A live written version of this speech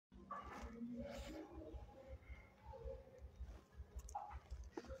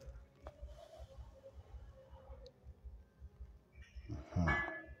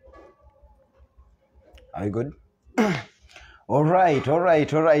Are you good? All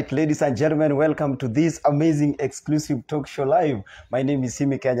right, ladies and gentlemen, welcome to this amazing exclusive talk show live. My name is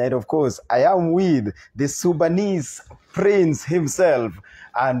Simi Kenya, and of course, I am with the Sudanese prince himself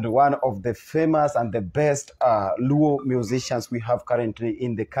and one of the famous and the best Luo musicians we have currently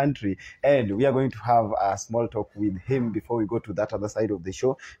in the country. And we are going to have a small talk with him before we go to that other side of the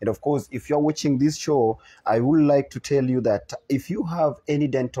show. And of course, if you're watching this show, I would like to tell you that if you have any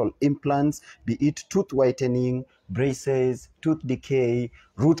dental implants, be it tooth whitening, braces, tooth decay,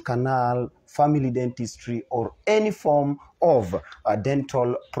 root canal, family dentistry, or any form of a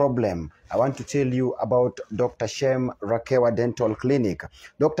dental problem, I want to tell you about Dr. Shem Rakewa Dental Clinic.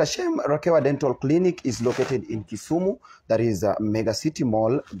 Dr. Shem Rakewa Dental Clinic is located in Kisumu. That is a mega city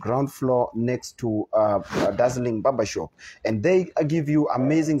mall, ground floor next to a dazzling barbershop. And they give you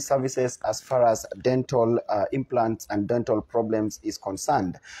amazing services as far as dental implants and dental problems is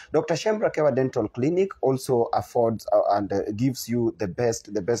concerned. Dr. Shem Rakewa Dental Clinic also affords and gives you the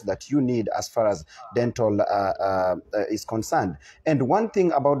best that you need as far as dental is concerned. And one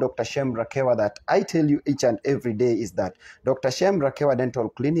thing about Dr. Shem Rakewa that I tell you each and every day is that Dr. Shem Rakewa Dental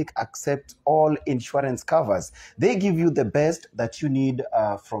Clinic accepts all insurance covers. They give you the best that you need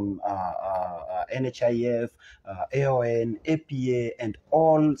from NHIF, AON, APA, and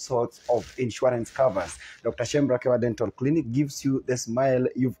all sorts of insurance covers. Dr. Shem Rakewa Dental Clinic gives you the smile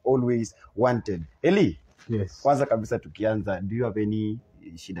you've always wanted. Eli, yes. Kwanza kabisa tukianza, do you have any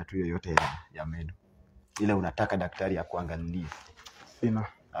shida tu yoyote ya meno? Ile unataka daktari ya kuangalia? Sina.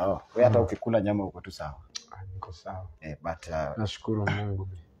 Oh, wewe hata ukikula nyama uko tu sawa? Niko sawa. But nashukuru Mungu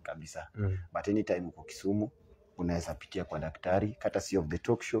kabisa. But anytime uko Kisumu, unaweza pitia kwa daktari, courtesy of the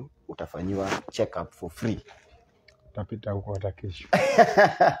talk show, utafanyiwa check up for free. Utapita huko hata kesho.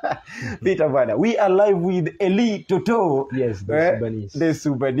 Peter bwana, we are live with Elisha Toto. Yes, the Sudanese. The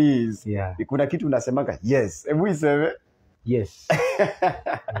Sudanese. Yeah. Kuna kitu unasemanga? Yes. Hebu iseme. Yes.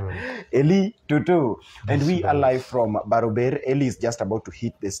 Elisha Toto. And we are live from Barober. Eli is just about to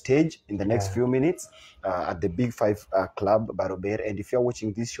hit the stage in the next few minutes at the Big Five Club, Barober. And if you're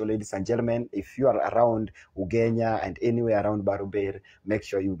watching this show, ladies and gentlemen, if you are around Ugenya and anywhere around Barober, make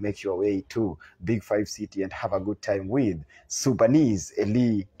sure you make your way to Big Five City and have a good time with Sudanese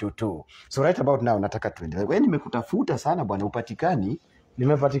Elisha Toto. So right about now, nataka tuende. Wewe nimekutafuta sana bwana, upatikani.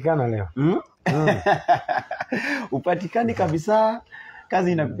 Nimepatikana leo. Upatikani kabisa.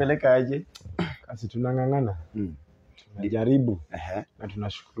 Kazi inakupeleka aje? Kazi tunangangana. Tunajaribu. Na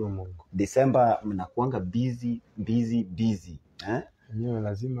tunashukuru Mungu. December mnakuanga busy. Yenyewe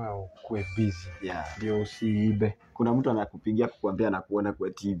lazima ukue busy. Yeah. Ndio usiibe. Kuna mtu anakupigia kukuambia anakuona kwa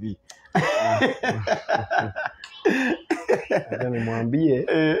TV. Acha nimwambie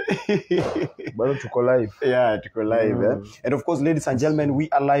bado tuko live. Yeah, tuko live. And of course, ladies and gentlemen, we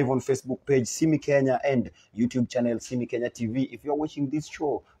are live on Facebook page Simi Kenya and YouTube channel Simi Kenya TV. If you're watching this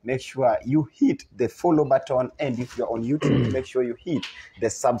show, make sure you hit the follow button, and if you're on YouTube, make sure you hit the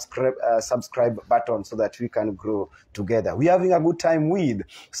subscribe button so that we can grow together. We're having a good time with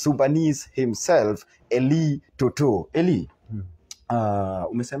Sudanese himself, Elisha Toto. Eli,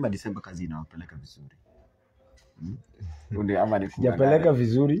 umesema December kazi inawapeleka vizuri. Sijapeleka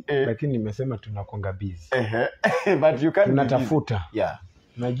vizuri, lakini nimesema tunakonga busy. But you can't tunatafuta. Yeah.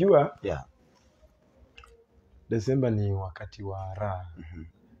 Najua yeah. December ni wakati wa raha.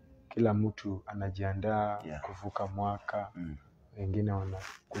 Kila mtu anajiandaa kuvuka mwaka. Wengine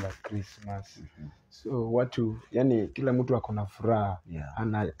wanakula Christmas. So watu, yani kila mtu ako na furaha.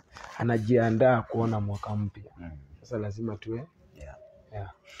 Anajiandaa kuona mwaka mpya. Sasa lazima tuwe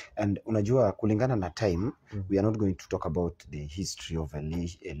And unajua kulingana na time, we are not going to talk about the history of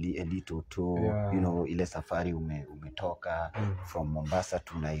Elisha Toto, you know, ile safari umetoka from Mombasa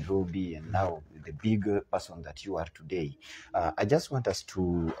to Nairobi, and now the big person that you are today. I just want us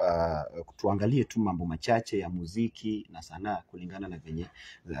to tuangalie tu mambo machache ya muziki na sanaa kulingana na venye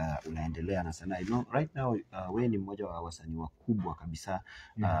unaendelea na sanaa. You know, right now wewe ni mmoja wa wasanii wakubwa kabisa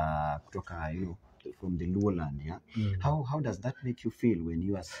kutoka from the lowland, yeah. How does that make you feel when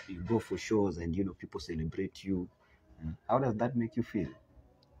you go for shows and people celebrate you? How does that make you feel?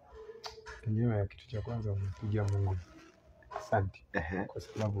 Yenyewe kitu cha kwanza umpigia Mungu asante. Kwa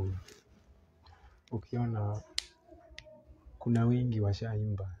sababu ukiona kuna wengi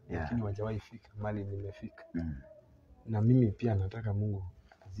washaimba lakini hawajawahi fika mali nimefika. Na mimi pia nataka Mungu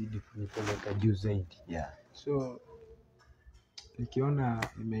azidi kunipeleka juu zaidi. So nikiona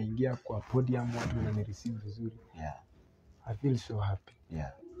nimeingia kwa podium watu wananireceive vizuri. I feel so happy.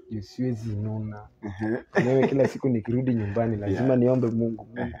 Siwezi nuna. Mimi kila siku nikirudi nyumbani lazima niombe Mungu.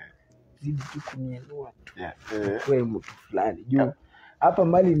 Zidi tu kuniinua tu. Kwa mtu fulani. Juu hapa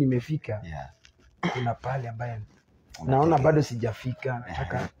mali nimefika. kuna pale ambaye naona bado sijafika,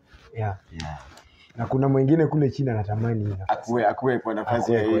 nataka na kuna mwingine kule chini anatamani akue kwa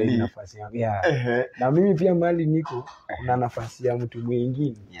nafasi ya Eli. Na mimi pia mali niko kuna nafasi ya mtu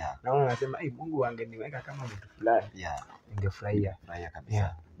mwingine. Naona nasema Mungu angeniweka kama mtu fulani. Ningefurahia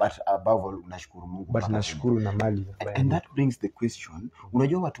kabisa. But above all unashukuru Mungu. But nashukuru na mali. And that brings the question.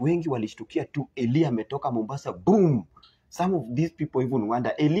 Unajua watu wengi walishtukia tu Eli ametoka Mombasa, boom. Some of these people even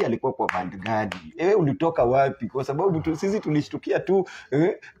wonder Eli alikuwa kwa band gani? Ulitoka wapi? Kwa sababu sisi tulishtukia tu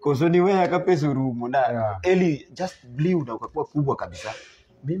kozoni wewe akapesa rumu na Eli just blew na ukakuwa kubwa kabisa.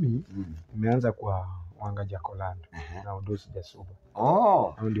 Mimi nimeanza kwa Wanga Jacolando na Odosi Jasuba.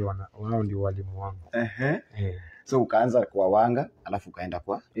 Wao ndio walimu wangu. So ukaanza kwa Wanga alafu ukaenda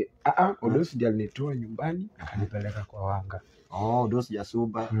kwa Odosi ndiye alinitoa nyumbani akanipeleka kwa Wanga. Odosi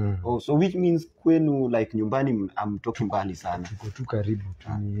Jasuba. So which means kwenu like nyumbani amtoki mbali sana. Tuko tu karibu tu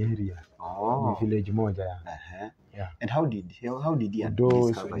ni area. Ni village moja And how did he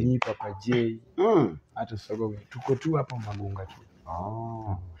discover ni Papa J? Hata Sogo tuko tu hapo Magunga tu.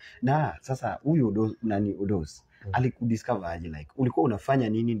 Na sasa huyu Odosi alikudiscover aje, like ulikuwa unafanya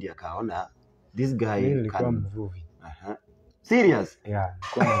nini ndio akaona this guy nilikuwa mvuvi. Serious?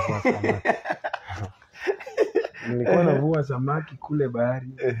 Nilikuwa navua samaki. Nilikuwa navua samaki kule bahari.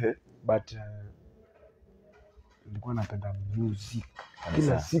 But nilikuwa napenda music.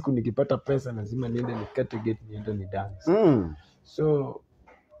 Kila siku nikipata pesa lazima niende nikate gate niende ni dance. So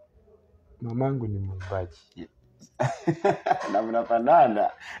mamangu ni mwimbaji. Na mnafanana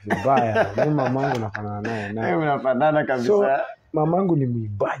vibaya. Mimi mamangu nafanana naye. Mnafanana kabisa. So mamangu ni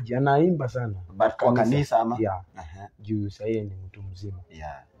mwimbaji, anaimba sana. But kwa kanisa ama? Juu sasa ni mtu mzima.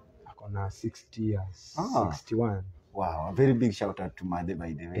 Ako na 60 years. 61. Wow, a very big shout out to Mother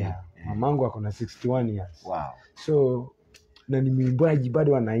by the way. Mamangu ako na 61 years. Wow. So na ni mwimbaji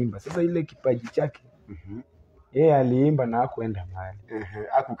bado anaimba. Sasa ile kipaji chake. Yeye aliimba na hakuenda mahali.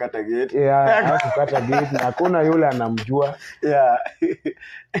 Hakukata gate. Hakukata gate. Hakuna yule anamjua.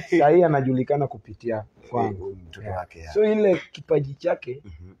 Sasa anajulikana kupitia kwangu mtoto wake. So ile kipaji chake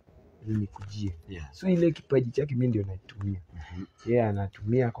nilikujia. So ile kipaji chake mimi ndio naitumia. Yeye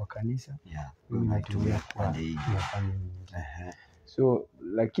anatumia kwa kanisa. Mimi natumia kwa familia. So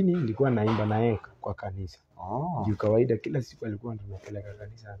lakini nilikuwa naimba na yeye kwa kanisa. Juu kawaida kila siku alikuwa tunapeleka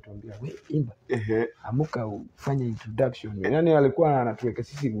kanisa anatuambia wewe imba. Amuka ufanye introduction. Yaani alikuwa anatuweka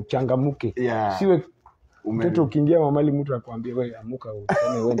sisi uchangamuke. Siwe mtoto ukiingia mahali mtu akwambia wewe amuka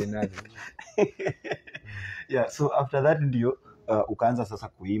useme wewe ni nani. So after that ndio ukaanza sasa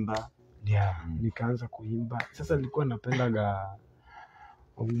kuimba. Nikaanza kuimba. Sasa nilikuwa napendaga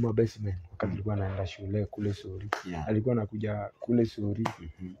Uma Basement wakati nilikuwa naenda shule kule Sori. Alikuwa anakuja kule Sori.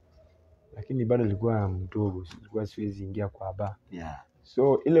 Lakini bado nilikuwa mdogo, nilikuwa siwezi ingia kwa bar.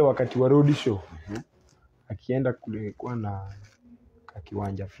 So ile wakati wa road show akienda kule kwa na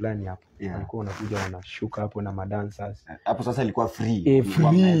kiwanja fulani hapo. Walikuwa wanakuja wanashuka hapo na madancers. Hapo sasa ilikuwa free.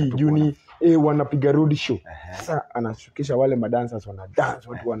 Free juni wanapiga road show. Sasa anashukisha wale madancers wana dance,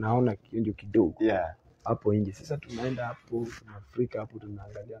 watu wanaona kionjo kidogo. Hapo nje. Sasa tunaenda hapo, tunafrika hapo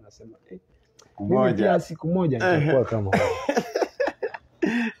tunaangalia anasema siku moja nitakuwa kama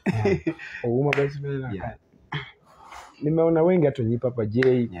Uma Basement. Nimeona wengi hata ni Papa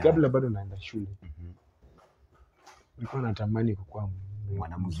J kabla bado naenda shule. Nilikuwa natamani kuwa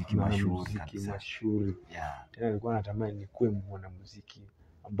mwanamuziki mashuhuri kabisa. Tena nilikuwa natamani nikuwe mwanamuziki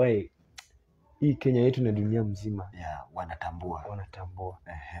ambaye hii Kenya yetu na dunia mzima wanatambua.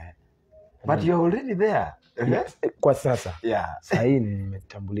 But you're already there. Kwa sasa. Sasa hii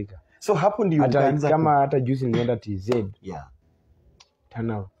nimetambulika. So hapo ndio ukaanza kama hata juzi nilienda TZ.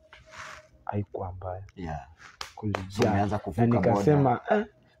 Tena haikuwa mbaya. Umeanza kuvuka moja. Nikasema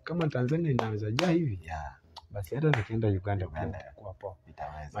kama Tanzania inaweza jaa hivi. Basi hata nikienda Uganda kwa hapo.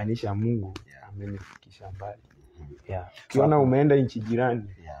 Maanisha Mungu amenifikisha mbali. Ukiona umeenda nchi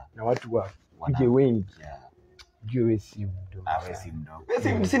jirani na watu wa nje wengi. Jua wewe si mdogo. Wewe si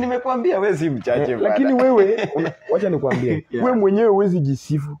mdogo. Si nimekuambia wewe si mchache bwana. Lakini wewe wacha nikwambie, wewe mwenyewe huwezi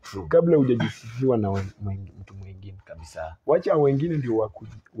jisifu kabla hujajisifiwa na mtu mwingine kabisa. Wacha wengine ndio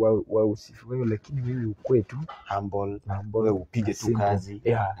usifu wewe, lakini wewe ukwe tu humble, wewe upige tu kazi.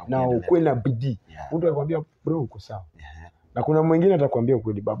 Na ukwe na bidii. Mtu anakuambia bro uko sawa. Na kuna mwingine atakwambia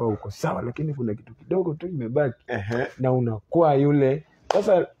ukweli baba uko sawa, lakini kuna kitu kidogo tu imebaki. Na unakuwa yule.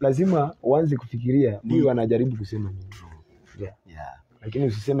 Sasa lazima uanze kufikiria huyu anajaribu kusema nini. Lakini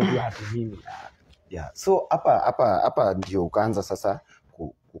usiseme tu hata mimi. So hapa ndio ukaanza sasa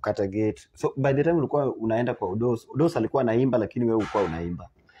kukata gate. So by the time ulikuwa unaenda kwa Odos alikuwa anaimba lakini wewe ulikuwa unaimba.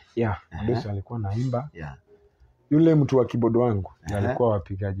 Odos alikuwa anaimba. Yule mtu wa keyboard wangu alikuwa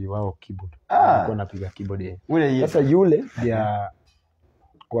wapigaji wao keyboard. Alikuwa anapiga keyboard yeye. Sasa yule ya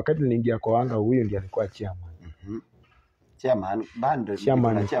wakati niliingia kwa wanga, huyo ndiye alikuwa chairman. Chairman band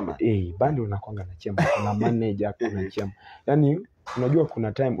chairman. Band unakuanga na chairman, kuna manager, kuna chairman. Yaani unajua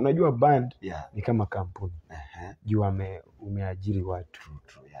kuna time, unajua band ni kama kampuni. Juu umeajiri watu.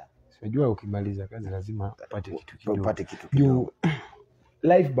 Unajua ukimaliza kazi lazima upate kitu kidogo.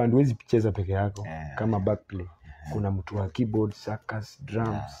 Live band huwezi cheza peke yako kama backplay. Kuna mtu wa keyboard, circus,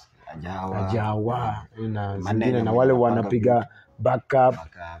 drums, ajawa na zingine, na wale wanapiga backup.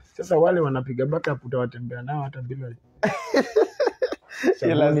 Sasa wale wanapiga backup utawatembea nao hata bila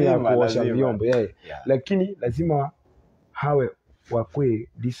sabuni ya kuosha vyombo. Lakini lazima hawe wakwe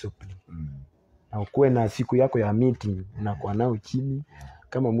discipline. Na ukue na siku yako ya meeting unakuwa nao chini.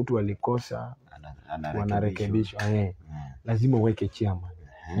 Kama mtu alikosa wanarekebishwa. Lazima uweke chairman.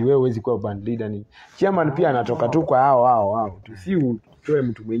 Ni wewe huwezi kuwa band leader. Ni chairman pia anatoka tu kwa hao tu, si utoe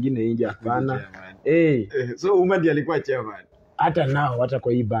mtu mwingine nje, hapana. So Umadi alikuwa chairman hata nao, hata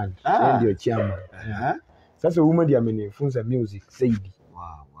kwa hii band yeye ndio chairman. Sasa Umadi amenifunza music zaidi.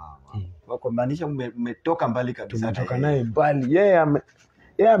 Wako maanisha mmetoka mbali kabisa. Tumetoka naye mbali.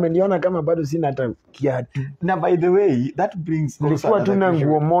 Yeye ameniona kama bado sina hata kiatu. Na by the way, that brings nilikuwa tu na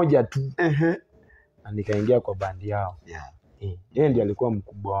nguo moja tu. Na nikaingia kwa bandi yao. Yeye ndiye alikuwa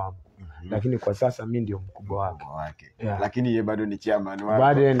mkubwa wangu. Lakini kwa sasa mimi ndio mkubwa wake. Lakini yeye bado ni chairman wako.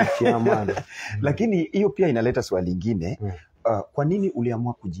 Bado yeye ni chairman. Lakini hiyo pia inaleta swali lingine. Kwa nini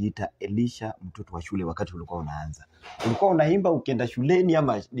uliamua kujiita Elisha mtoto wa shule wakati ulikuwa unaanza? Ulikuwa unaimba ukienda shuleni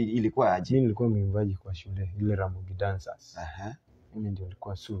ama ilikuwa aje? Mimi nilikuwa mwimbaji kwa shule, ile Ramogi Dancers. Mimi ndio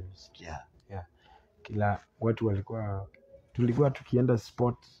nilikuwa soloist. Kila watu tulikuwa tukienda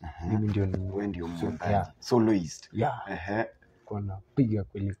sports, mimi ndio mwimbaji. Soloist. Kwa napiga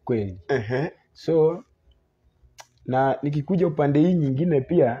kweli. So na nikikuja upande hii nyingine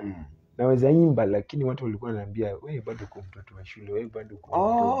pia naweza imba, lakini watu walikuwa wananiambia wewe bado uko mtoto wa shule, wewe bado uko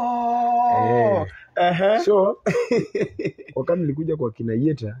mtoto. So wakati nilikuja kwa kina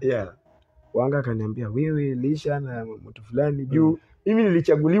Yeta, wanga akaniambia wewe Elisha na mtu fulani juu mimi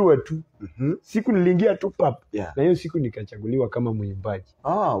nilichaguliwa tu. Siku niliingia tu pap. Na hiyo siku nikachaguliwa kama mwimbaji.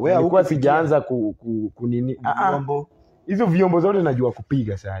 Wewe ulikuwa sijaanza kunini vyombo. Hizo vyombo zote najua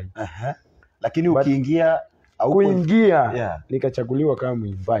kupiga sasa. Lakini ukiingia nikachaguliwa kama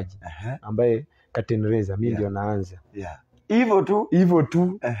mwimbaji ambaye katenreza mimi ndio naanza. Hivyo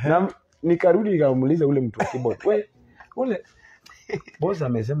tu. Na nikarudi nikamuuliza ule mtu wa keyboard, wewe ule boss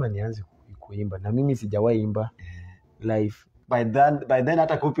amesema nianze kuimba na mimi sijawahi imba live. By then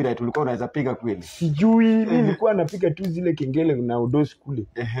hata copyright ulikuwa unaweza piga kweli? Sijui, mimi nilikuwa napiga tu zile kengele na udosi kule.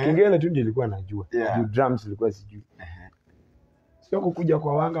 Kengele tu ndio nilikuwa najua. Drums nilikuwa sijui. Sio kukuja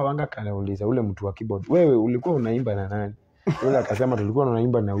kwa wanga kanauliza ule mtu wa keyboard, wewe ulikuwa unaimba na nani? Yule akasema tulikuwa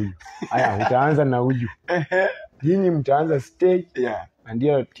tunaimba na huyu. Haya, utaanza na huyu. Nyinyi mtaanza stage. Na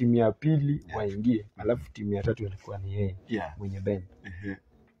ndio timu ya pili waingie. Alafu timu ya tatu ilikuwa ni yeye mwenye band.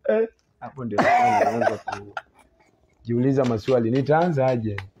 Hapo ndio naanza kujiuliza maswali, nitaanza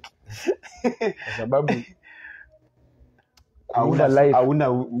aje? Kwa sababu hauna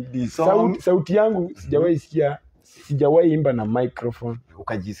sauti yangu sijawahi imba na microphone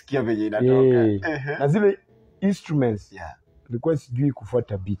ukajisikia venye inatoka. Na zile instruments nilikuwa sijui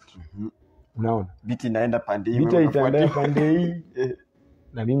kufuata beat. Unaona? Beat inaenda pande hii, beat itaenda pande hii.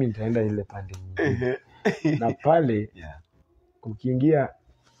 Na mimi nitaenda ile pande nyingine. Na pale ukiingia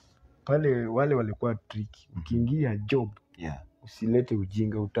pale wale walikuwa tricky. Ukiingia job usilete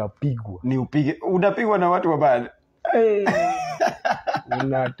ujinga, utapigwa. Ni upige, unapigwa na watu wabaya.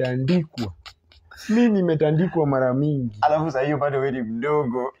 Unatandikwa. Mimi nimetandikwa mara mingi. Alafu sasa hiyo bado wewe ni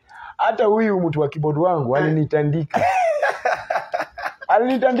mdogo. Hata huyu mtu wa keyboard wangu alinitandika.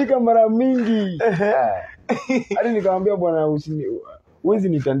 Alinitandika mara mingi. Hadi nikamwambia bwana huwezi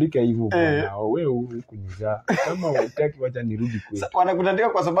nitandika hivyo bwana. Wewe hukunizaa. Kama hutaki wacha nirudi kwetu. Wanakutandika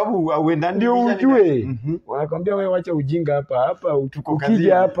kwa sababu hauendani. Ndio ujue. Wanakuambia wewe wacha ujinga hapa.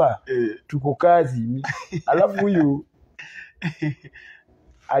 Ukija hapa tuko kazi. Alafu huyu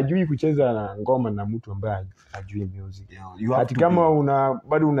ajui kucheza na ngoma na mtu ambaye ajui music. Hata kama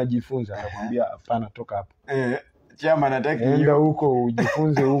bado unajifunza anakuambia hapana, toka hapa. Chama nataka hiyo. Enda huko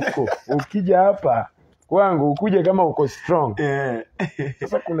ujifunze huko. Ukija hapa kwangu ukuje kama uko strong.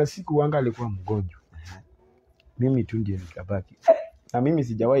 Sasa kuna siku wanga alikuwa mgonjwa. Mimi tu ndiye nikabaki. Na mimi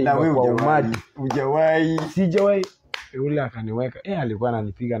sijawahi kwa umadi. Sijawahi. Yule akaniweka. Alikuwa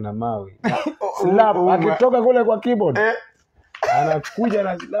ananipiga na mawe. Slap akitoka kule kwa keyboard. Anakuja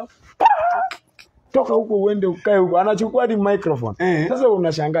na slap. Toka huko uende ukae huko. Anachukua hadi microphone. Sasa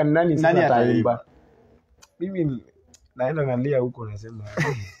unashangaa nani sasa ataimba. mimi naenda nalia huko nasema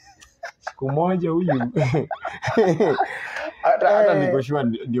siku moja huyu hata nikoshua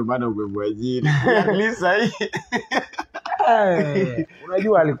ndio maana umemwajiri Lisa hii.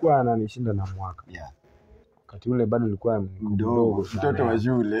 Unajua alikuwa ananishinda na mwaka. Yeah. Wakati ule bado nilikuwa mdogo, mtoto wa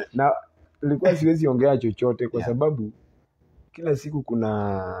shule. Na nilikuwa siwezi ongea chochote kwa sababu kila siku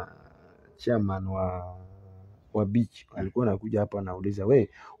kuna chairman wa beach alikuwa anakuja hapa anauliza, "We,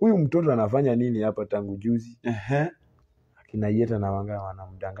 huyu mtoto anafanya nini hapa tangu juzi?" Akina Yeta na Wanga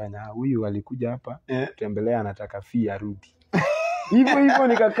wanamdanganya, "Huyu alikuja hapa kutembelea anataka fee arudi." Hivyo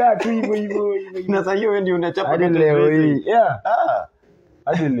nikakaa tu hivyo. Na sasa hiyo wewe ndio unachapa hadi leo hii. Yeah.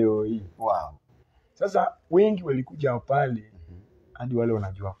 Hadi leo hii. Wow. Sasa wengi walikuja pale hadi wale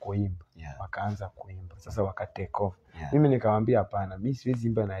wanajua kuimba. Wakaanza kuimba. Sasa waka take off. Mimi nikamwambia hapana, mimi siwezi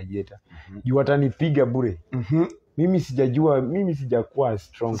imba na Yeta. Juu watanipiga bure. Mimi sijakuwa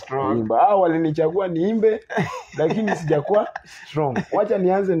strong kuimba. Walinichagua niimbe lakini sijakuwa strong. Wacha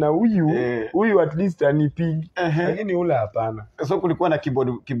nianze na huyu at least anipige. Lakini ule hapana. So kulikuwa na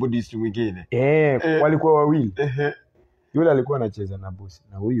keyboardist mwingine. Walikuwa wawili. Yule alikuwa anacheza na boss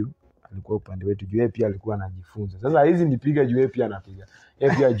na huyu alikuwa upande wetu. Juu yeye pia alikuwa anajifunza. Sasa hizi nipiga juu yeye pia anapiga.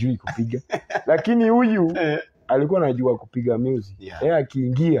 Yeye pia hajui kupiga. Lakini huyu alikuwa anajua kupiga music. Yeye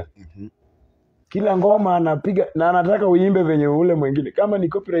akiingia kila ngoma anapiga na anataka uimbe venye ule mwingine. Kama ni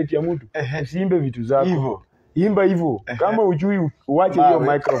copyright ya mtu, usiimbe vitu zako. Hivyo. Imba hivyo. Kama ujui uache hiyo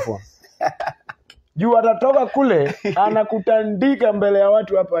microphone. Juu atatoka kule anakutandika mbele ya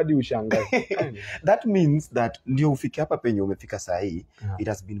watu hapa hadi ushangae. That means that ndio ufike hapa penye umefika saa hii, it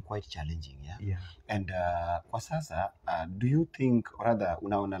has been quite challenging, yeah? And kwa sasa do you think or rather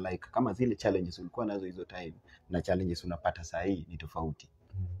unaona like kama zile challenges ulikuwa nazo hizo time na challenges unapata saa hii ni tofauti?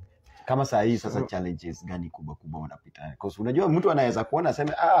 Kama saa hii sasa challenges gani kubwa unapita? Because unajua mtu anaweza kuona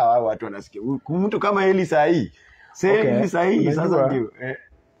aseme hao watu wanasikia. Mtu kama Eli saa hii. Eli saa hii sasa ndio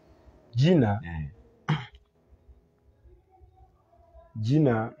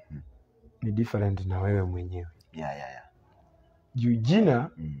jina ni different na wewe mwenyewe. Juu jina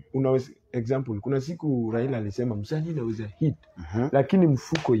unaweza example kuna siku Raila alisema msanii anaweza hit lakini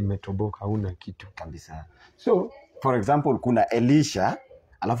mfuko imetoboka hauna kitu kabisa. So for example kuna Elisha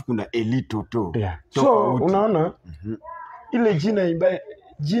alafu kuna Elisha Toto. So unaona ile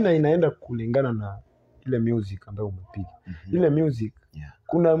jina inaenda kulingana na ile music ambayo umepiga. Ile music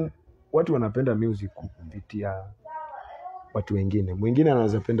kuna watu wanapenda music kupitia watu wengine. Mwingine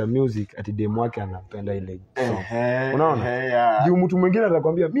anaweza penda music ati demo wake anapenda ile song. Unaona? Juu mtu mwingine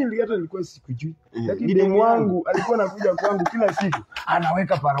atakwambia mimi hata nilikuwa sikujui. Lakini demo wangu alikuwa anakuja kwangu kila siku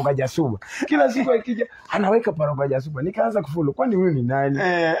anaweka paroga jasuba. Kila siku akija anaweka paroga jasuba. Nikaanza kufollow. Kwani huyu ni nani?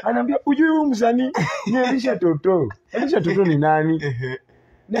 Ananiambia ujui huyu msanii ni Elisha Toto. Elisha Toto ni nani?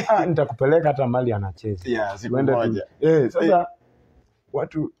 Nitakupeleka hata mali anacheza. Siku moja. Sasa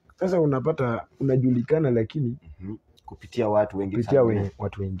watu sasa unapata unajulikana lakini kupitia watu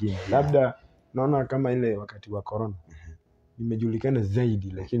wengine. Labda naona kama ile wakati wa corona nimejulikana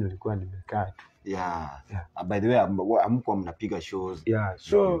zaidi lakini nilikuwa nimekaa tu. By the way amko mnapiga shows.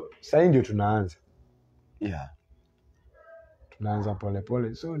 So sasa ndio tunaanza. Tunaanza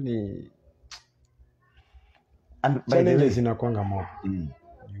pole. So ni challenges zinakuanga mob.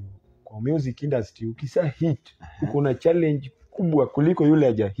 Kwa music industry ukisa hit kuna challenge kubwa kuliko yule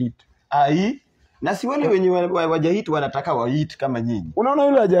haja hit. Na si wale wenye wajahit wanataka wahit kama nyinyi. Unaona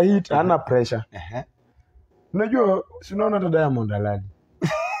yule hajahit hana pressure. Unajua si unaona hata Diamond alali.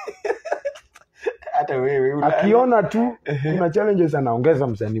 Hata wewe ulali. Akiona tu kuna challenges anaongeza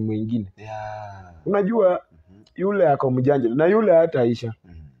msanii mwingine. Unajua yule ako mjanja na yule hataisha.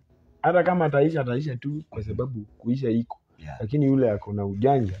 Hata kama ataisha tu kwa sababu kuisha iko. Lakini yule ako na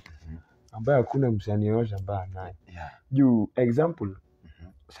ujanja ambaye hakuna msanii yote ambaye anaye. Juu example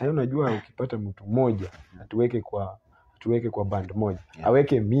sasa unajua ukipata mtu mmoja tuweke kwa band moja.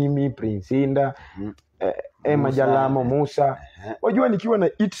 Aweke mimi, Prince Inda, Majalamo, Musa. Wajua nikiwa na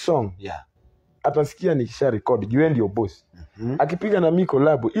hit song. Atasikia nikisha record, juu ndio boss. Akipiga na mimi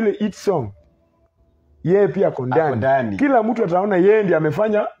collab ile hit song. Yeye pia ako ndani. Kila mtu ataona yeye ndiye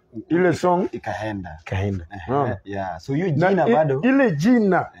amefanya ile song ikaenda. So hiyo jina bado ile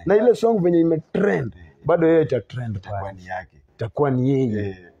jina na ile song venye imetrend bado yeye itatrend kwa ni yake. Itakuwa ni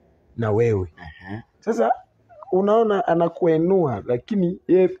yeye na wewe. Sasa unaona anakuenua lakini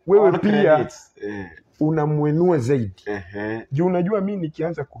wewe pia unamuenua zaidi. Juu unajua mimi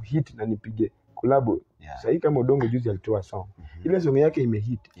nikianza kuhit na nipige collab. Sasa kama Odongo juzi alitoa song. Ile song yake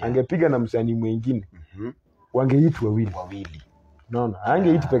imehit. Angepiga na msanii mwingine. Wangehit wawili. Unaona?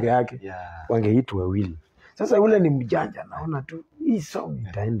 Angehit peke yake. Wangehit wawili. Sasa ule ni mjanja naona tu hii song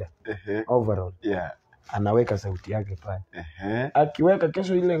itaenda overall. anaweka sauti yake pale. Akiweka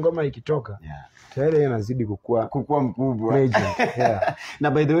kesho ile ngoma ikitoka, tayari yeye anazidi kukua mkubwa. Yeah.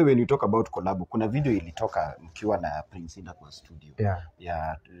 Na by the way, when you talk about collab, kuna video ilitoka mkiwa na Prince Inda kwa studio.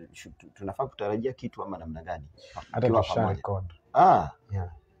 Yeah. Tunafaa kutarajia kitu ama namna gani? Hata tusha record. Yeah.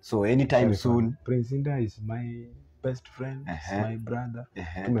 So anytime soon. Prince Inda is my best friend, is my brother.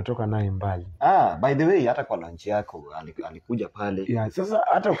 Tumetoka naye mbali. By the way, hata kwa launch yako alikuja pale. Yeah, sasa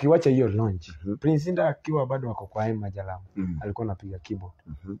hata ukiwacha hiyo launch, Prince Inda akiwa bado ako kwa Emma Jalamu, alikuwa anapiga keyboard.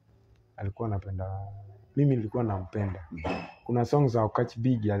 Alikuwa anapenda, mimi nilikuwa nampenda. Kuna songs za Catch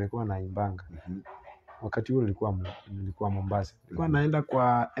Big alikuwa anaimbanga. Wakati huo nilikuwa Mombasa. Nilikuwa naenda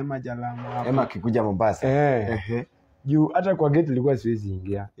kwa Emma Jalamu hapo. Emma akikuja Mombasa. Juu hata kwa gate nilikuwa siwezi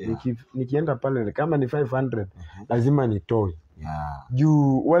ingia. Nikienda pale kama ni 500 lazima nitoe.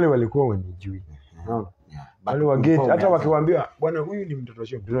 Juu wale walikuwa wanijui. Unaona? Wale wa gate hata wakiwaambia bwana huyu ni mtoto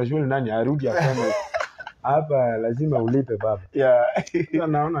shule. Mtoto shule nani arudi aseme hapa lazima ulipe baba. Sasa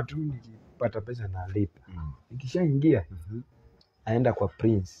naona tu nikipata pesa na lipa. Nikishaingia aenda kwa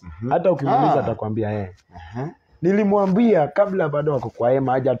Prince. Hata ukimuuliza atakwambia nilimwambia kabla bado wako kwa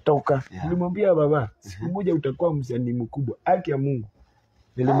Emma hajatoka. Nilimwambia baba, siku moja utakuwa msanii mkubwa. Haki ya Mungu.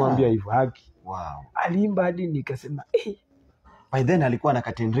 Nilimwambia hivyo haki. Aliimba hadi nikasema by then alikuwa na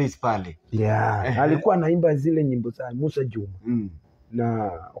curtain race pale. Alikuwa anaimba zile nyimbo za Musa Juma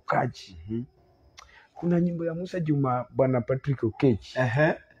na Okachi. Kuna nyimbo ya Musa Juma bwana Patrick Okechi.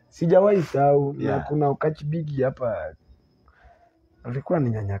 Sijawahi sahau. Na kuna Okachi Bigi hapa. Alikuwa ni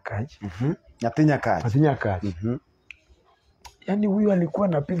Nyanyakaji. Nyanyakaji. Yaani huyu alikuwa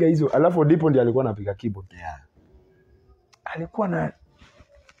anapiga hizo, alafu ndipo ndiye alikuwa anapiga keyboard. Alikuwa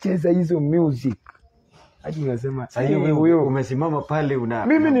anacheza hizo music. Hadi unasema sasa huyo umesimama pale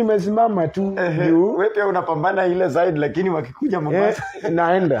mimi nimesimama tu. Wewe pia unapambana ile side, lakini wakikuja Mombasa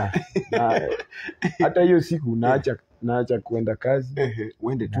naenda. Hata hiyo siku naacha kuenda kazi.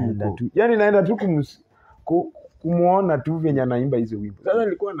 Uende tu. Yaani naenda tu kumuona tu venye anaimba hizo wimbo. Sasa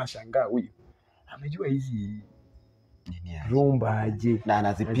nilikuwa nashangaa huyu amejua hizi rumba aje na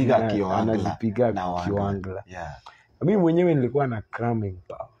anazipiga kiwangla. Mimi mwenyewe nilikuwa na cramming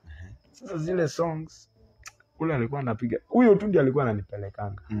power. Sasa zile songs ule alikuwa anapiga, huyo tu ndiye alikuwa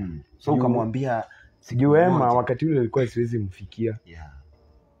ananipelekanga. So ukamwambia sijui Emma wakati ule alikuwa siwezi mfikia.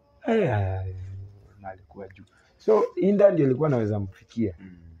 Na alikuwa juu. So Inda ndiye alikuwa anaweza mfikia.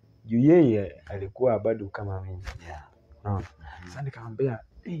 Juu yeye alikuwa bado kama mimi. Sasa nikamwambia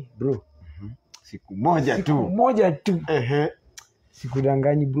bro, siku moja tu.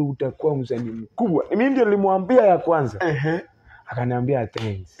 Sikudanganyi bro, utakuwa msanii mkubwa. Mimi ndio nilimwambia ya kwanza. Akaniambia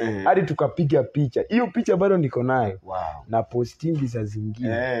thanks. Hadi tukapiga picha. Hiyo picha bado niko nayo. Na postingi za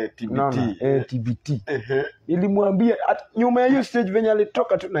zingine. TBT. Nilimwambia nyuma ya hiyo stage venye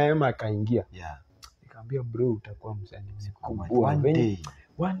alitoka tu na Emma akaingia. Nikamwambia bro, utakuwa msanii mkubwa.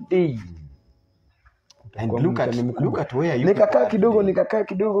 One day. And look at where you nikakaa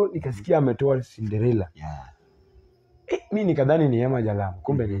kidogo nikasikia ametoa Cinderella. Mimi nikadhani ni Emma Jalamu,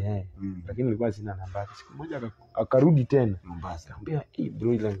 kumbe ni yeye. Lakini nilikuwa sina namba. Siku moja akarudi tena Mombasa. Akamwambia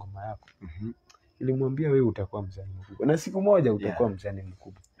bro, ile ngoma yako. Nilimwambia wewe utakuwa msanii mkubwa. Na siku moja utakuwa msanii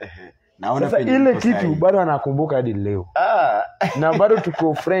mkubwa. Naona sasa ile kitu bado anakumbuka hadi leo. Na bado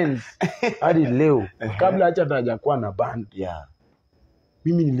tuko friends hadi leo. Kabla acha hajakuwa na band.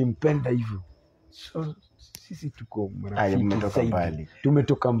 Mimi nilimpenda hivyo. So sisi tuko marafiki.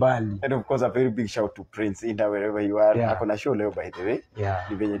 Tumetoka mbali. And of course a very big shout to Prince Inda wherever you are. Hakuna show leo by the way.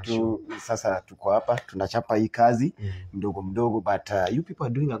 Ni venye tu sasa tuko hapa tunachapa hii kazi mdogo but you people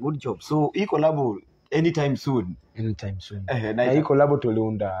are doing a good job. So hii collab anytime soon. Na hii collab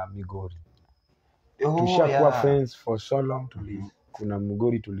tuliunda Migori. Tushakuwa friends for so long. Kuna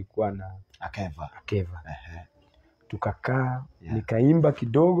Migori tulikuwa na Akeva. Tukakaa nikaimba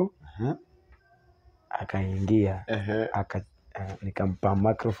kidogo. Akaingia nikampa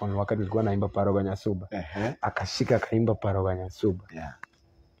microphone wakati nilikuwa naimba Paroga Nyasuba. Akashika akaimba Paroga Nyasuba.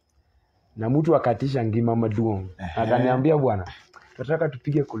 Na mtu akatisha ngima maduong. Akaniambia bwana, tunataka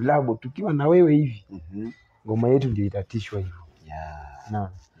tupige collab tukiwa na wewe hivi. Ngoma yetu ndio itatishwa hivyo.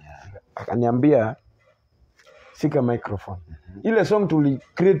 Akaniambia sika microphone. Ile song tuli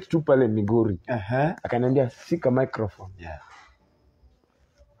create tu pale Migori. Akaniambia sika microphone.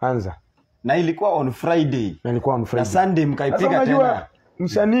 Anza. Na ilikuwa on Friday. Na Sunday mkaipiga tena.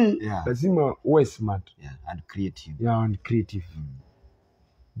 Msanii lazima uwe smart. And creative.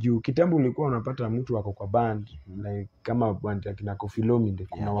 Juu kitambo ulikuwa unapata mtu wako kwa band. Like kama band ya kina Kofi Lomide.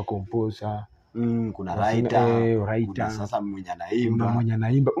 Kuna wa composer. kuna writer, kuna sasa mwenye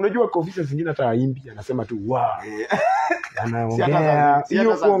anaimba. Unajua kwa ofisi zingine hata haimbi, anasema tu wow. Anaongea,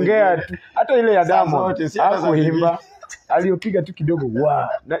 hiyo kuongea tu. Hata ile ya Diamond hakuimba. Aliyopiga tu kidogo wow.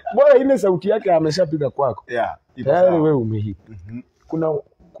 Bora ile sauti yake ameshapiga kwako. Tayari wewe umehit.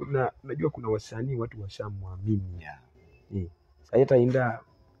 Unajua kuna wasanii watu washamwamini. Sasa hata inda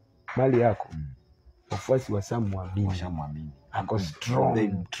mali yako. Wafuasi washamwamini. Ako strong. They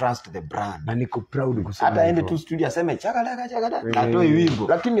trust the brand. Na niko proud kusema. Hata aende tu studio aseme chakada na atoe wimbo.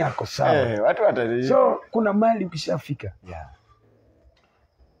 Lakini ako sawa. Watu watani. So kuna mali ukishafika.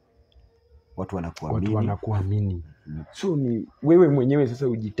 Watu wanakuamini. So ni wewe mwenyewe sasa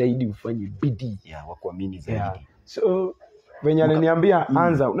ujitahidi ufanye bidii wakuamini zaidi. So venye aliniambia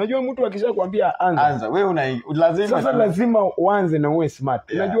anza. Unajua mtu akishakwambia anza wewe lazima uanze na uwe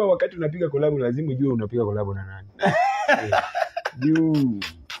smart. Unajua wakati unapiga collab lazima ujue unapiga collab na nani.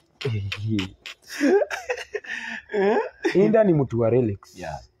 Inda ni mtu wa relax.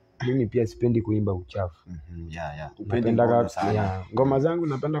 Mimi pia sipendi kuimba uchafu. Napenda ngoma zangu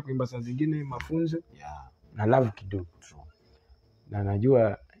napenda kuimba saa zingine mafunzo. Na love kidogo. Na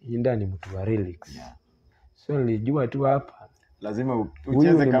najua Inda ni mtu wa relax. So nilijua tu hapa lazima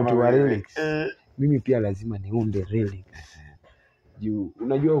ucheze kama relax. Mimi pia lazima niunde relax.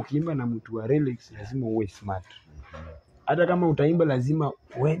 Unajua ukiimba na mtu wa relax lazima uwe smart. Hata kama utaimba lazima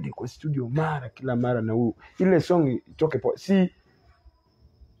uende kwa studio kila mara na ile song itoke poa. Si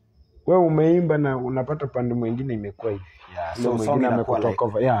wewe umeimba na unapata pande mwingine imekuwa hivi. So song inakuwa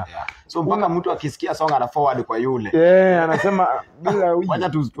cover. So mpaka mtu akisikia song ana forward kwa yule. Anasema bila huyu. Wacha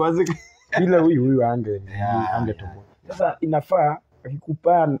tuanze bila huyu angetoboa. Sasa inafaa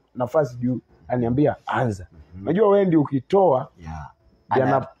akikupa nafasi juu aniambia anza. Unajua wewe ndio ukitoa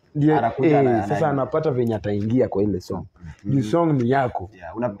sasa anapata venye ataingia kwa ile song. Juu song ni yako.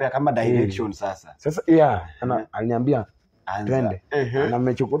 Unapea kama direction sasa. Sasa aliniambia twende. Na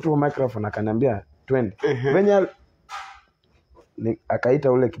nimechukua microphone akaniambia twende. Venye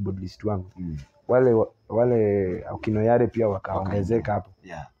akaita ule keyboardist wangu. Wale Okinoyare pia wakaongezeka hapo.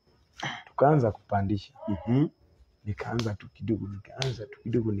 Tukaanza kupandisha. Nikaanza tu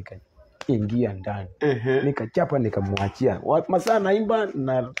kidogo nikaingia ndani. Nikachapa nikamwachia. Masaa naimba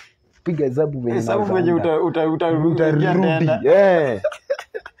na piga hesabu venye utarudi.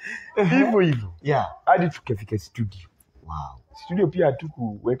 Hivyo. Hadi tukafika studio. Studio pia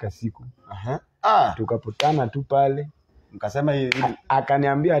hatukuweka siku. Tukapotana tu pale. Mkasema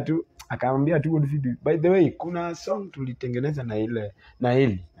akaniambia tu by the way kuna song tulitengeneza na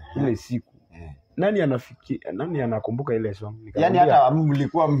ile siku. Nani anakumbuka ile song? Yaani hata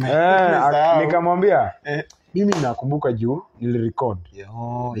mlikuwa nikamwambia mimi nakumbuka juu nilirecord.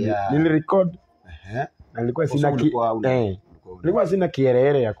 Nilirecord. Na nilikuwa sina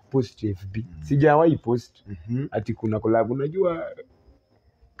kiherehere ya kupost FB. Sijawahi post. Ati kuna collab. Unajua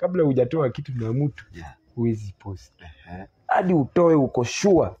kabla hujatoa kitu na mtu huwezi post. Hadi utoe uko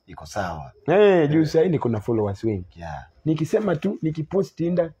sure iko sawa. Juu sasa niko na followers wengi. Nikisema tu nikipost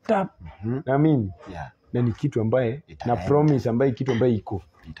Inda tap na mimi. Na ni kitu ambaye na promise ambaye kitu ambaye iko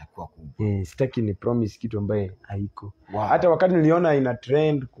itakuwa kubwa. Sitaki ni promise kitu ambaye haiko. Hata wakati niliona ina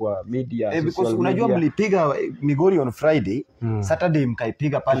trend kwa media because unajua mlipiga Migori on Friday, Saturday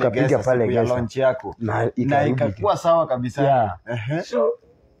mkaipiga pale guest ya launch yako na ikakuwa sawa kabisa. So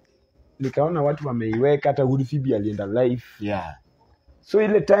nikaona watu wameiweka, hata Woodfibi alienda live. So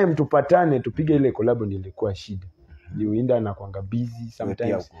ile time tupatane tupige ile collab nilikuwa shida. Inda anakuanga busy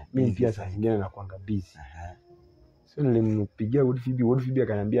sometimes. Mimi pia saa zingine nakuanga busy. So nilimpigia Woodfibi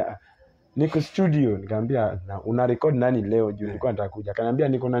akaniambia niko studio. Nikamwambia una record nani leo juu nilikuwa nataka kuja. Akaniambia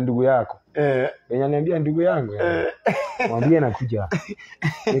niko na ndugu yako. Yeye ananiambia ndugu yangu. Mwambie nakuja.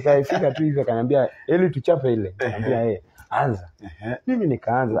 Nikaifika tu hivi akaniambia ili tuchape ile. Nikamwambia anza. Mimi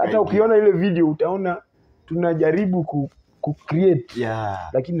nikaanza. Hata ukiona ile video utaona tunajaribu create.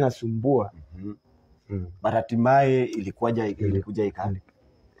 Lakini nasumbua. But hatimaye ilikuja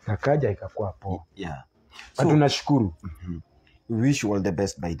ikakuwa poa. So tunashukuru. We wish you all the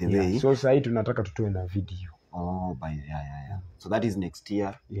best by the way. So sasa hii tunataka tutoe na video. So that is next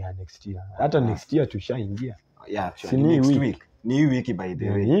year. Next year. Hata next year tushaingia. Next week. Ni wiki by the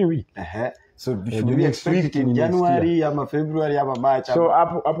way. Ni wiki. So should we expect in January ama February ama March? So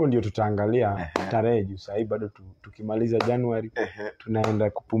hapo ndio tutaangalia tarehe juu sasa bado tukimaliza January tunaenda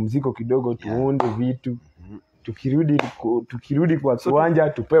kupumziko kidogo tuonde vitu. Tukirudi kwa kiwanja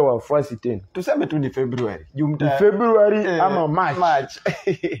tupewe wafuasi tena. Tuseme tu ni February. February ama March.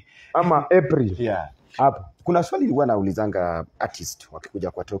 Ama April. Hapo. Kuna swali nilikuwa naulizanga artist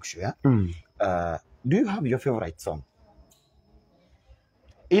wakikuja kwa talk show do you have your favorite song?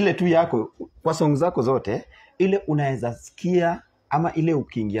 ile tu yako kwa song zako zote, ile unaweza sikia ama ile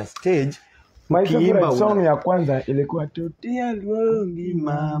ukiingia stage my favorite song ya kwanza ilikuwa Totia Longi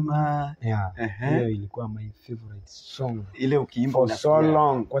Mama. Yeah. Hiyo ilikuwa my favorite song. Ile ukiimba for so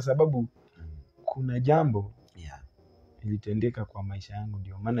long kwa sababu kuna jambo ilitendeka kwa maisha yangu,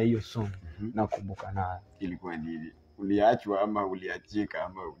 ndio maana hiyo song nakumbuka nayo. Ilikuwa nini? Uliachwa ama uliachika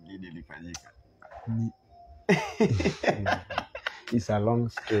ama nini ilifanyika? It's a long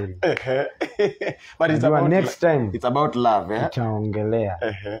story. But it's about next time. It's about love, eh? Tutaongelea.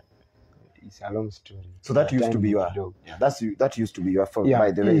 It's a long story. So that used to be your that used to be your favorite,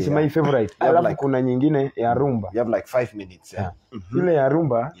 by the way. It's my favorite. Alafu kuna nyingine ya rumba. You have like 5 minutes. Ile ya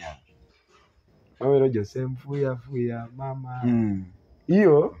rumba. Wewe Joseph fuya mama.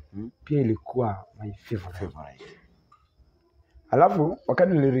 Hiyo pia ilikuwa my favorite. Alafu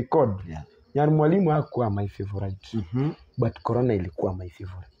wakati nilirecord Nyani Mwalimu hakuwa my favorite. But Corona ilikuwa my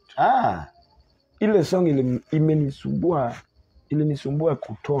favorite. Ile song imenisumbua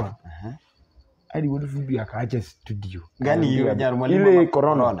kutoa. Hadi Wolfie akaacha studio. Gani hiyo Nyani Mwalimu? Ile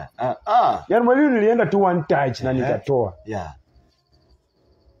Corona. Nyani Mwalimu nilienda tu one touch na nikatoa.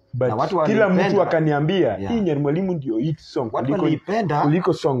 But kila mtu akaniambia hii Nyani Mwalimu ndio hit song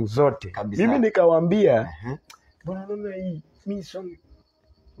kuliko song zote. Mimi nikawaambia bwana,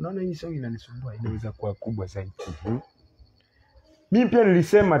 unaona hii song inanisumbua, inaweza kuwa kubwa zaidi. Mimi pia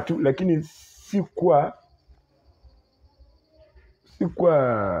nilisema tu, lakini sikuwa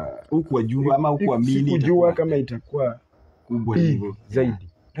huko juu ama huko amini sikujua kama itakuwa kubwa hivyo zaidi.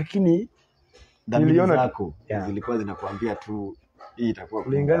 Lakini niliona zako zilikuwa zinakuambia tu hii itakuwa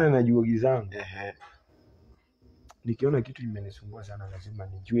kulingana na juhudi zangu. Nikiona kitu imenisumbua sana, lazima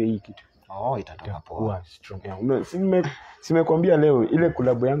nijue hii kitu itatoka poa, strong. Simekwambia leo ile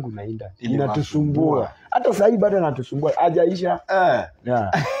collab yangu nainda inatusumbua. Hata sasa bado inatusumbua, hajaisha.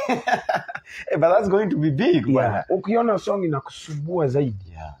 But that's going to be big, bwana. Ukiona song inakusumbua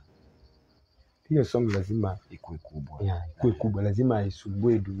zaidi, hiyo song lazima ikuwe kubwa. Ikuwe kubwa, lazima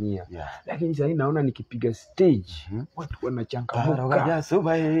isumbue dunia. Lakini sasa naona nikipiga stage watu wanachangamka.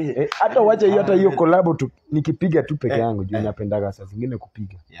 Hata wacha hata hiyo collab tu nikipiga tu peke yangu, juu napendaga saa zingine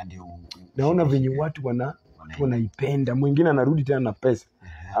kupiga. Naona venye watu wanaipenda. Mwingine anarudi tena na pesa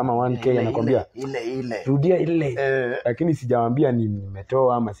ama 1k anakuambia ile rudia ile. Lakini sijawaambia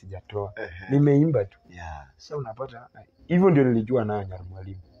nimetoa ama sijatoa. Nimeimba tu. Sasa unapata hivyo ndio nilijua nayo Nyani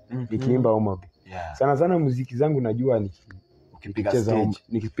Mwalimu. Nikiimba Omabi. Sana muziki zangu najua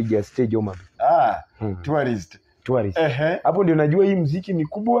nikipiga stage Omabi. Tourist. Hapo ndio najua hii muziki ni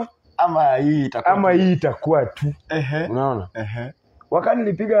kubwa ama hii itakuwa tu. Unaona? Wakati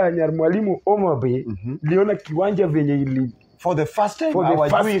nilipiga Nyani Mwalimu Omabi, niliona kiwanja venye for the first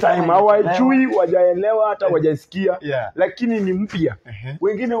time hawajui, wajaelewa, hata wajasikia. Lakini ni mpya.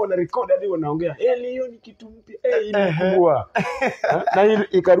 Wengine wana record hadi wanaongea hiyo ni kitu mpya, ni kubwa. Na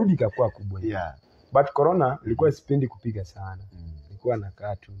ikarudi ikakuwa kubwa. But Corona ilikuwa sipendi kupiga sana. Nilikuwa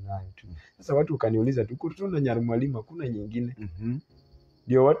nakaa tu nayo tu. Sasa watu wakaniuliza tukutuna Nyani Mwalimu hakuna nyingine.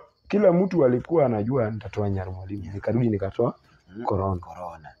 Ndio kila mtu alikuwa anajua nitatoa Nyani Mwalimu. Nikarudi nikatoa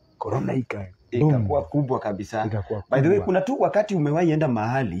Corona ikakuwa kubwa kabisa. By the way, kuna tu wakati umewahi enda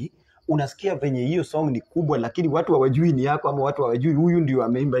mahali unasikia venye hiyo song ni kubwa, lakini watu hawajui ni yako ama watu hawajui huyu ndio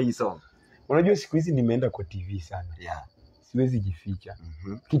ameimba hii song. Unajua siku hizi nimeenda kwa TV sana. Siwezi jificha.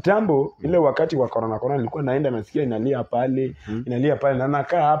 Kitambo ile wakati wa Corona nilikuwa naenda nasikia inalia pale na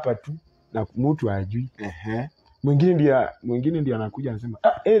nakaa hapa tu na mtu hajui. Mwingine ndiye anakuja anasema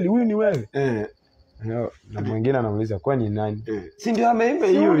Eli huyu ni wewe. Na mwingine anauliza kwa ni nani? Si ndio ameimba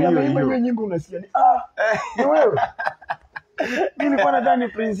hiyo nyimbo unasikia ni ni wewe. Mimi nilikuwa nadhani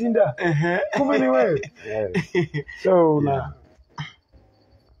Prince Inda. Kumbe ni wewe. So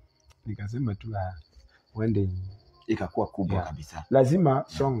nikasema tu wende ikakuwa kubwa kabisa. Lazima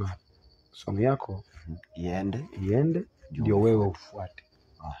song yako iende ndio wewe ufuate.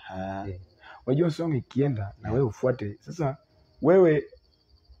 Wajua song ikienda na wewe ufuate. Sasa wewe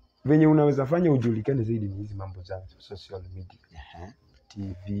venye unaweza fanya ujulikane zaidi ni hizi mambo za social media.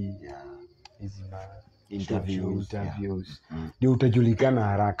 TV, hizi interviews. Ndio utajulikana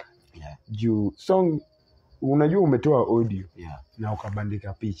haraka. Juu song unajua umetoa audio na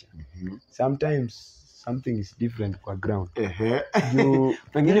ukabandika picha. Sometimes something is different kwa ground. Juu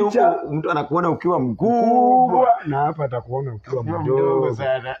pengine huko mtu anakuona ukiwa mkubwa na hapa atakuona ukiwa mdogo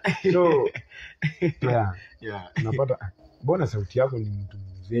sana. So unapata mbona sauti yako ni mtu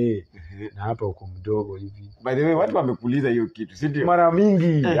mzee na hapa uko mdogo hivi. By the way, watu wamekuuliza hiyo kitu, si ndio? Mara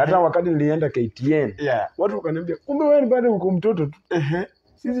mingi hata wakati nilienda KTN watu wakaniambia kumbe wewe bado uko mtoto tu.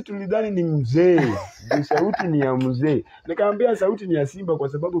 Sisi tulidhani ni mzee. Sauti ni ya mzee. Nikamwambia sauti ni ya simba kwa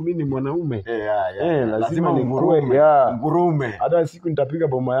sababu mimi ni mwanaume. Lazima ni ngurume. Hata siku nitapiga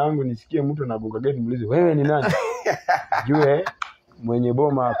boma yangu nisikie mtu anagonga gate muulize wewe ni nani? Jue mwenye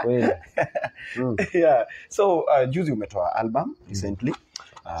boma hapo yeye. So juzi umetoa album recently.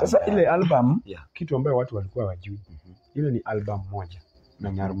 Sasa ile album kitu ambayo watu walikuwa wajui. Ile ni album moja.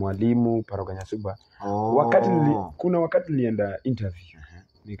 Na Nyar Mwalimu, Paroganya Suba. Kuna wakati nilienda interview.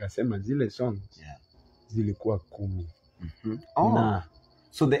 Nikasema zile songs zilikuwa 10. Na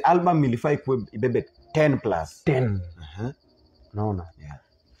so the album ilifai ibebe 10 plus 10. Naona.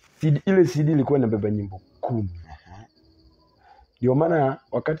 Ile CD ilikuwa inabeba nyimbo 10. Ndio maana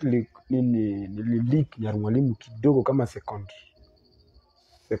wakati nilileak Nyar Mwalimu kidogo kama second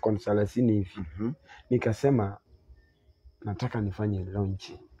 30 hivi. Nikasema nataka nifanye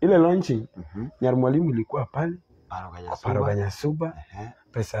launching. Ile launching Nyar Mwalimu ilikuwa pale Paroganya Suba,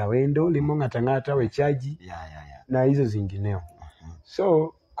 Pesa Wendo, Limonga Tangata, Wechaji na hizo zingineo.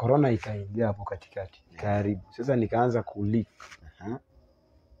 So corona ikaingia hapo katikati. Karibu. Sasa nikaanza kuleak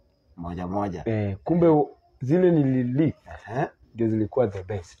moja. Kumbe zile nilileak ndio zilikuwa the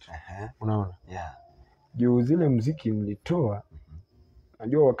best. Unaona? Juu zile muziki nilitoa.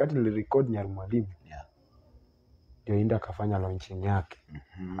 Najua wakati nilirecord Nyar Mwalimu. Ndio Inda kafanya launching yake.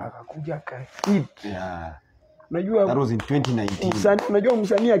 Akakuja akahit. Unajua that was in 2019. Unajua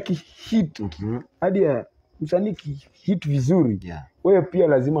msanii akihit hadi msanii hit vizuri. Wewe pia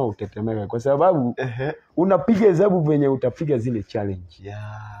lazima utetemeke kwa sababu unapiga hesabu venye utapiga zile challenge.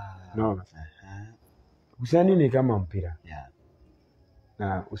 Unaona? Usanii ni kama mpira.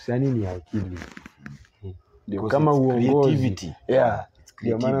 Na usanii ni akili. Ndio kama uongozi.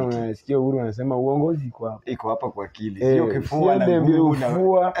 Ndio maana unasikia Uhuru anasema uongozi iko hapa kwa akili. Sio kifua na nguvu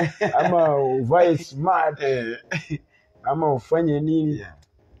na ama uvae smart ama ufanye nini.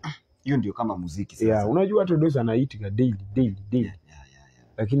 Hiyo ndio kama muziki sasa. Unajua watu dosa anaitika daily.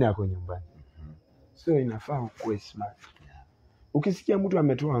 Lakini ako nyumbani. So inafaa ukuwe smart. Ukisikia mtu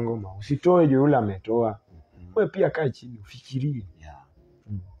ametoa ngoma, usitoe juu yule ametoa. Wewe pia kaa chini ufikirie.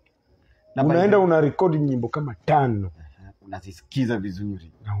 Na unaenda una record nyimbo kama 5. Unazisikiza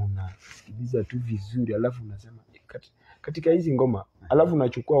vizuri. Na unasikiliza tu vizuri alafu unasema katika hizi ngoma alafu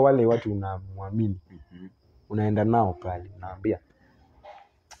unachukua wale watu unamwamini. Unaenda nao pale unaambia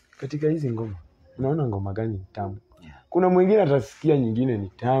katika hizi ngoma unaona ngoma gani tamu. Kuna mwingine atasikia nyingine ni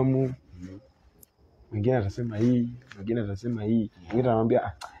tamu. Mwingine atasema hii, mwingine atasema hii. Mwingine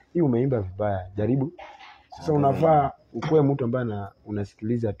anamwambia hii umeimba vibaya, jaribu. Sasa unafaa ukuwe mtu ambaye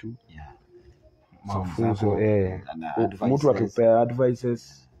unasikiliza tu. Mafunzo mtu akipea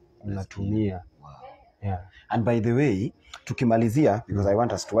advices unatumia. And by the way, tukimalizia because I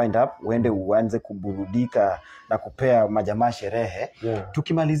want us to wind up, uende uanze kuburudika na kupea majamaa sherehe.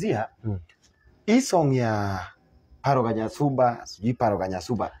 Tukimalizia hii song ya Paroganya Suba, sijui Paroganya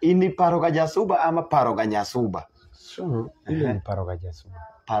Suba. Ini Paroganya Suba ama Paroganya Suba? So, ile ni Paroganya Suba.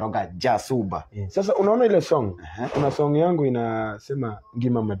 Paroganya Suba. Sasa unaona ile song? Kuna song yangu inasema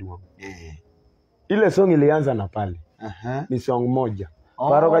Ngima Maduong. Ile song ilianza na pale. Ni song moja.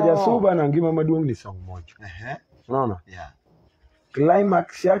 Paroganya Suba na Ngima Maduong ni song moja. Unaona?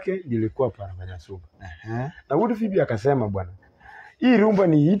 Climax yake ilikuwa Paroganya Suba. Na Wood Phoebe akasema bwana, hii rumba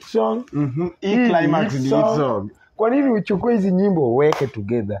ni hit song. Hii climax ni hit song. Kwa nini uchukue hizi nyimbo weke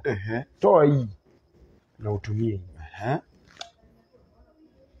together? Toa hii na utumie hii.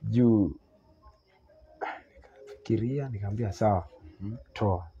 Juu nikafikiria nikamwambia sawa.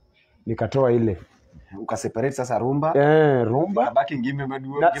 Toa. Nikatoa ile. Ukaseparate sasa rumba. Rumba. Kabaki Ngima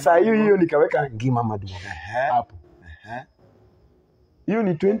Maduong. Na saa hiyo nikaweka Ngima Maduong. Hapo. Hiyo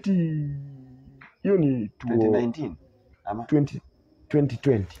ni 2019 ama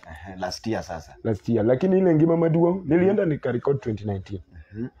 2020. Last year sasa. Last year. Lakini ile Ngima Maduong nilienda nikarecord 2019.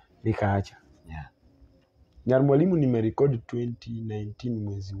 Nikaacha. Nyar Mwalimu nimerecord 2019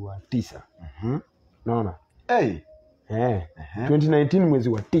 mwezi wa 9. Unaona? 2019 mwezi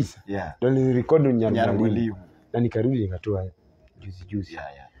wa 9. Ndio nilirecord Nyar Mwalimu. Na nikarudi nikatoa juzi.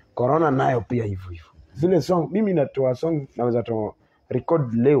 Corona nayo pia hivyo. Zile song mimi natoa song naweza toa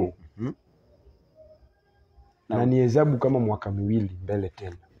record leo. Na ni hesabu kama mwaka 2 mbele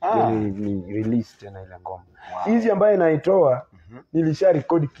tena. Ni release tena ile ngoma. Hizi ambaye naitoa nilisha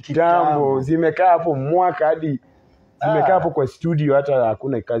record kitambo, zimekaa hapo mwaka hadi zimekaa hapo kwa studio hata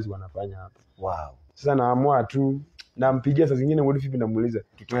hakuna kazi wanafanya hapo. Sasa naamua tu nampigia saa zingine Wood Phoebe namuuliza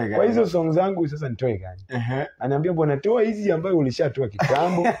kwa hizo song zangu sasa nitoe gani? Ananiambia bwana toa hizi ambayo ulishatoa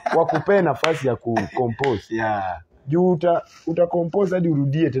kitambo wakupee nafasi ya kucompose. Juu uta compose hadi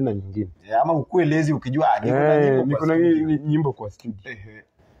urudie tena nyingine. Ama ukue lazy ukijua niko na nyimbo kwa studio.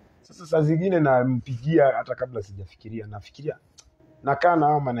 Sasa saa zingine nampigia hata kabla sijafikiria, nafikiria nakaa na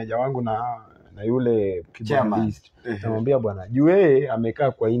hao manager wangu na yule keyboardist, namwambia bwana juu yeye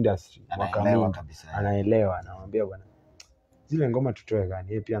amekaa kwa industry anaelewa, namwambia bwana zile ngoma tutoe gani?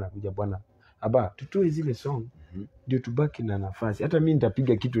 Yeye pia anakuja bwana aba tutoe zile song ndio tubaki na nafasi. Hata mimi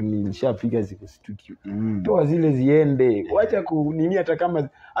nitapiga kitu nishapiga ziko studio. Toa zile ziende. Wacha kunini hata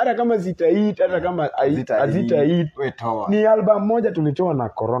kama zitahit, hata kama hazitahit. Ni album moja tulitoa na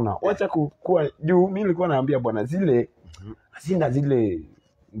Corona. Wacha kukua juu mimi nilikuwa naambia bwana zile hazina zile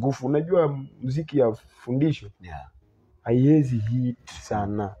nguvu. Unajua muziki ya fundisho. Haiwezi hit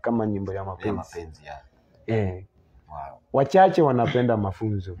sana kama nyimbo ya mapenzi. Wow. Wachache wanapenda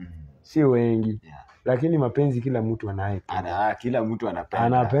mafunzo. Si wengi. Lakini mapenzi kila mtu anayependa. Kila mtu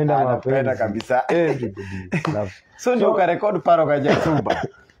anapenda mapenzi kabisa. So ndio ukarekodi Paro kwa Nyasuba.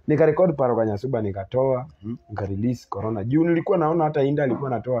 Nikarekodi Paro kwa Nyasuba nikatoa, nikarelease Corona. Juu nilikuwa naona hata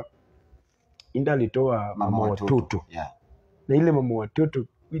Inda alitoa mama watoto. Na ile mama watoto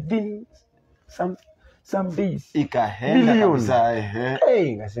within some days ikaenda kabisa.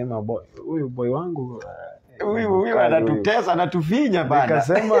 Nikasema huyu boy wangu huyu anatutesa, anatufinya bana.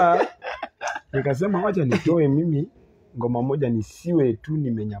 Nikasema wacha nitoe mimi ngoma moja nisiwe tu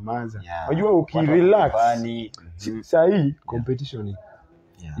nimenyamaza. Unajua ukirelax saa hii competition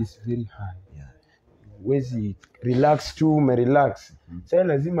is very high. Wezi relax tu, umerelax. Sasa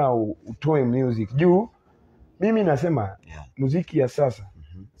lazima utoe music. Juu mimi nasema muziki ya sasa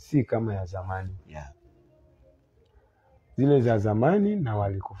si kama ya zamani. Zile za zamani na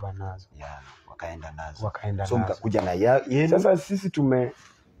walikufa nazo. Wakaenda nazo. So mkakuja na yenu. Sasa sisi tume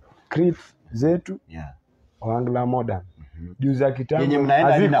create zetu Wangla modern. Juu za kitambo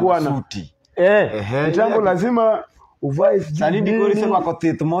hazikuwa na suti. Kitambo lazima uvae sanidi kwa sema kwa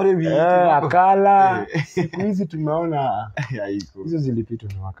tetomore vi akala. Siku hizi tumeona hizo zilipitwa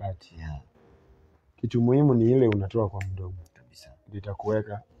na wakati. Kitu muhimu ni ile unatoa kwa mdomo kabisa.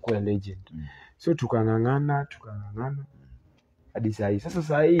 Litakuweka kwa legend. So tukangangana hadi saa hii. Sasa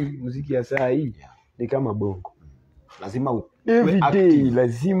saa hii muziki ya saa hii ni kama bongo. Lazima everyday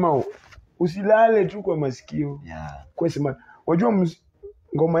lazima usilale tu kwa masikio. Kwa sema unajua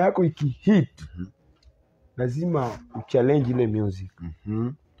ngoma yako ikihit lazima uchallenge ile music.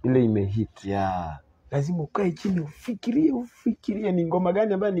 Ile imehit. Lazima ukae chini ufikirie ni ngoma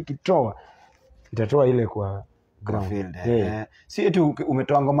gani ambayo nikitoa itatoa ile kwa ground. Si eti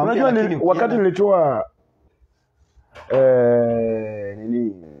umetoa ngoma mpya lakini wakati nilitoa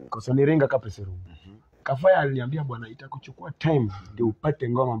Kosoniringa Kapeseru. Kafaya aliniambia bwana itakuchukua time ndio upate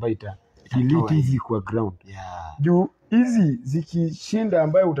ngoma ambayo delete hizi kwa ground. Juu hizi zikishinda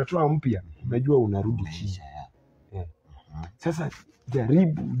ambayo utatoa mpya unajua unarudi chini. Sasa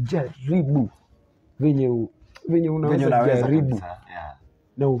jaribu venye unaweza jaribu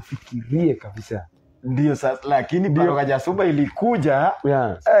na ufikirie kabisa. Ndio sasa lakini Paro kwa Nyasuba ilikuja.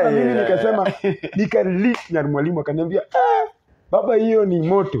 Sasa mimi nikasema nikarelease na mwalimu akaniambia baba hiyo ni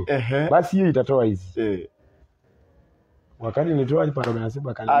moto. Basi hiyo itatoa hizi. Wakati nilitoa Paro kwa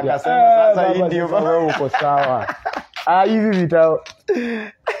Nyasuba akaniambia akasema sasa hii ndio wewe uko sawa. Hizi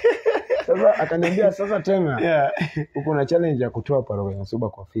sasa akaniambia sasa tena uko na challenge ya kutoa Paro kwa Nyasuba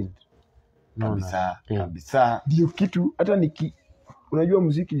kwa field. Kabisa. Ndio kitu hata unajua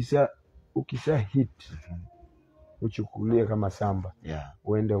muziki ukisha hit uchukulie kama samba.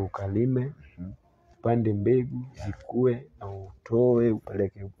 Uende ukalime, pande mbegu, zikue na utoe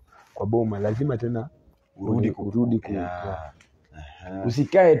upeleke kwa boma. Lazima tena urudi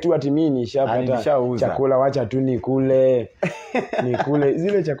usikae tu ati mimi nishapata chakula wacha tu nikule.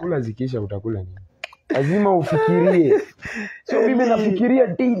 Zile chakula zikisha utakula nini? Lazima ufikirie. So mimi nafikiria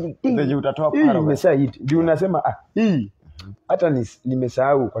daily. Ndio utatoa Paro. Nimesha hit. Ndio unasema hii hata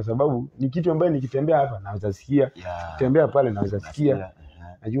nimesahau kwa sababu ni kitu ambayo nikitembea hapa naweza sikia. Tembea pale naweza sikia.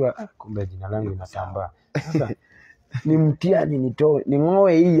 Najua kumbe jina langu inatambaa. Sasa ni mtiani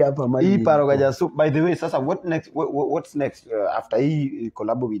ningoe hii hapa maji. Hii Paro kwa Nyasuba. By the way, sasa what's next after hii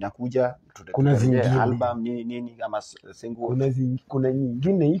collab inakuja? Kuna zingine album nini kama single? Kuna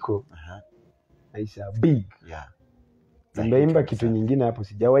nyingine iko. Aisha big. Nimeimba kitu nyingine hapo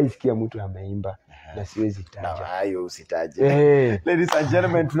sijawahi sikia mtu ameimba na siwezi taja. Hayo usitaje. Ladies and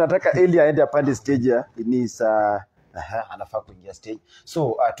gentlemen, tunataka Eli aende apande stage ya ni saa anafaa kuingia stage.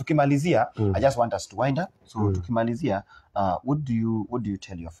 So tukimalizia I just want us to wind up. So tukimalizia what do you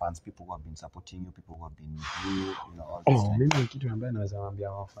tell your fans, people who have been supporting you, people who have been you know all this? Mimi kitu ambaye naweza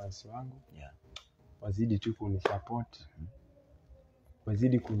waambia wafans wangu wazidi tu kunisupport.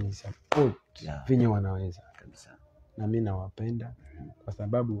 Wazidi kunisupport venye wanaweza kabisa. Na mimi nawapenda kwa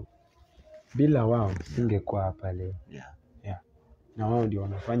sababu bila wao singekuwa hapa leo. na wao ndio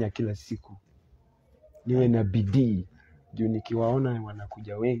wanafanya kila siku niwe na bidii. Juu nikiwaona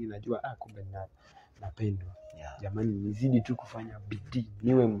wanakuja wengi najua kumbe napendwa. Jamani, nizidi tu kufanya bidii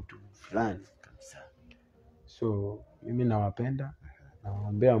niwe mtu fulani. So mimi nawapenda,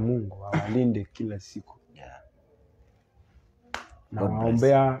 nawaombea Mungu awalinde kila siku.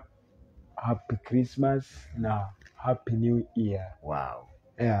 Nawaombea Happy Christmas na Happy New Year. Wow.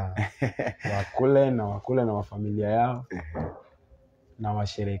 Wakule na familia yao na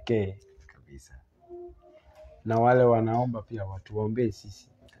washerekee kabisa. Na wale wanaomba pia watuombee sisi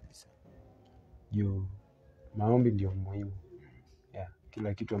kabisa. Juu maombi ndio muhimu.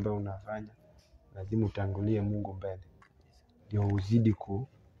 Kila kitu ambayo unafanya lazima utangulie Mungu mbele. Ndio uzidi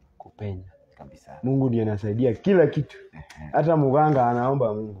kupenya kabisa. Mungu ndiye anasaidia kila kitu. Hata mganga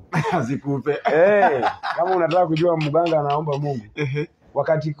anaomba Mungu azikupe. Kama unataka kujua mganga anaomba Mungu.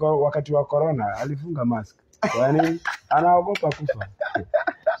 Wakati wa corona alifunga mask. Kwani anaogopa kufa.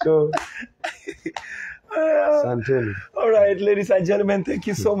 So all right, ladies and gentlemen, thank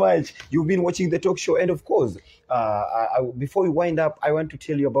you so much. You've been watching the talk show, and of course, before we wind up, I want to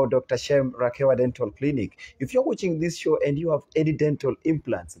tell you about Dr. Shem Rakewa Dental Clinic. If you're watching this show and you have any dental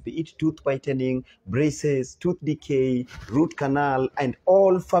implants, be it tooth whitening, braces, tooth decay, root canal, and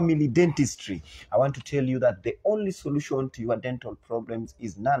all family dentistry, I want to tell you that the only solution to your dental problems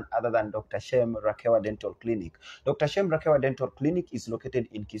is none other than Dr. Shem Rakewa Dental Clinic. Dr. Shem Rakewa Dental Clinic is located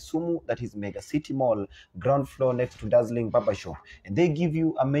in Kisumu, that is Mega City Mall, ground floor next to Dazzling Barber Shop, and they give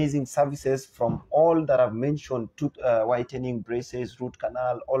you amazing services from all that I've mentioned: tooth whitening, braces, root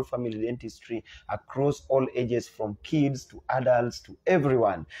canal, all family dentistry across all ages, from kids to adults to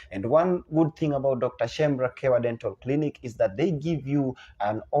everyone. And one good thing about Dr. Shem Rakewa Dental Clinic is that they give you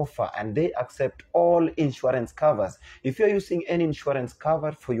an offer and they accept all insurance covers. If you're using any insurance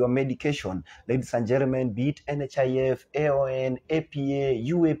cover for your medication, ladies and gentlemen, be it NHIF, AON, APA,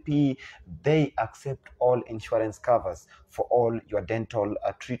 UAP, they accept all insurance covers for all your dental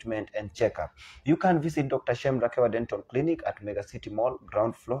treatment and checkup. You can visit Dr. Shem Rakewa Dental Clinic at Mega City Mall,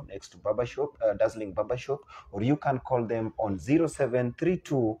 ground floor next to Barber Shop, Dazzling Barber Shop, or you can call them on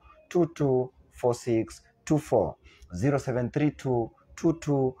 0732 224624. 0732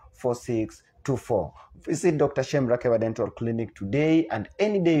 224624. Visit Dr. Shem Rakewa Dental Clinic today and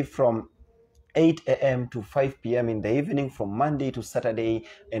any day from 8 a.m. to 5 p.m. in the evening, from Monday to Saturday,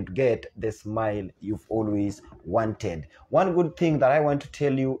 and get the smile you've always wanted. One good thing that I want to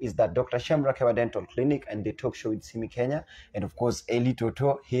tell you is that Dr. Shem Rakewa Dental Clinic and the talk show with Simi Kenya, and of course Elisha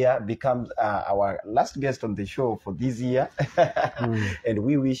Toto here becomes our last guest on the show for this year. And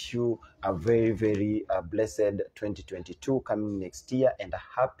we wish you a very, very blessed 2022 coming next year, and a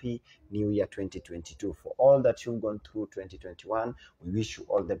happy new year 2022. For all that you've gone through 2021, we wish you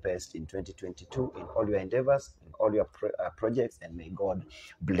all the best in 2022 in all your endeavors, in all your projects, and may God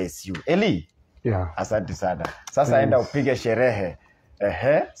bless you. Eli, asante sana. Sasa enda upige sherehe.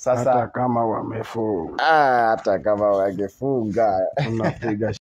 Sasa hata kama wamefunga. Hata kama wagefunga. Unapiga